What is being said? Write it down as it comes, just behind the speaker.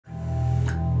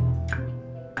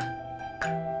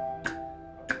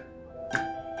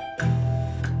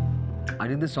I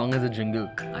did this song as a jingle,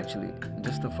 actually,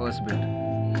 just the first bit.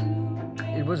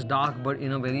 It was dark, but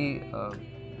in a very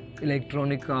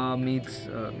electronica meets,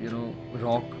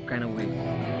 rock kind of way.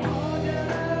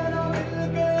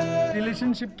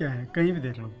 Relationship क्या है? कहीं भी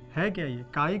देख लो, है क्या ये?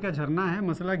 काई का झरना है,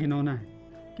 मसला घिनौना है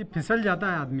कि फिसल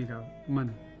जाता है आदमी का मन।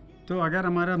 तो अगर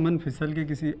हमारा मन फिसल के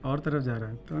किसी और तरफ जा रहा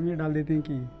है तो हम ये डाल देते हैं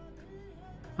कि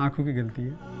आंखों की गलती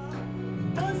है।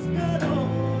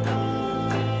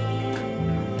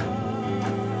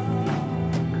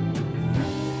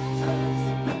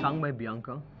 Sung by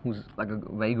Bianca, who's like a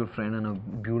very good friend and a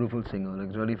beautiful singer,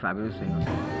 like really fabulous singer.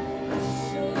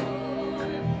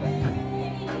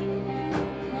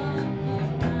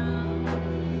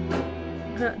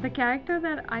 The character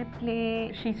that I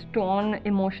play, she's torn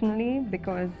emotionally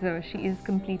because she is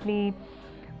completely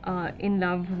in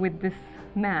love with this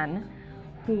man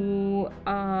who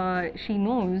she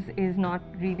knows is not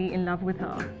really in love with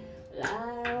her.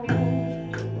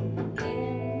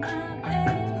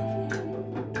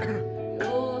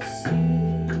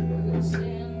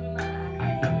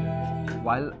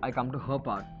 While I come to her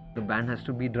part, the band has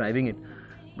to be driving it,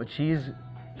 but she's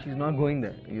not going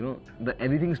there,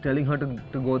 everything's telling her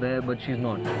to go there, but she's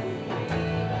not.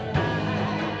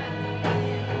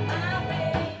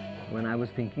 When I was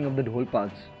thinking of the dhol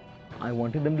parts, I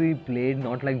wanted them to be played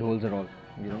not like dhols at all,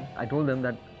 I told them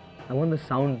that I want the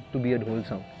sound to be a dhol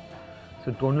sound.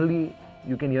 So tonally,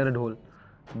 you can hear a dhol,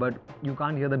 but you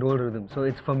can't hear the dhol rhythm. So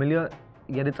it's familiar,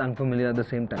 yet it's unfamiliar at the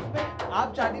same time.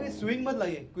 आप चाहती में swing मत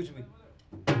लाइए कुछ भी,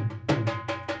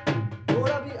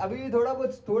 अभी भी थोड़ा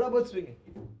बहुत swing है.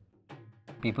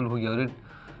 People who hear it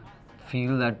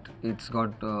feel that it's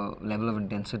got a level of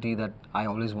intensity that I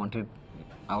always wanted,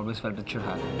 I always felt it should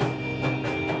have.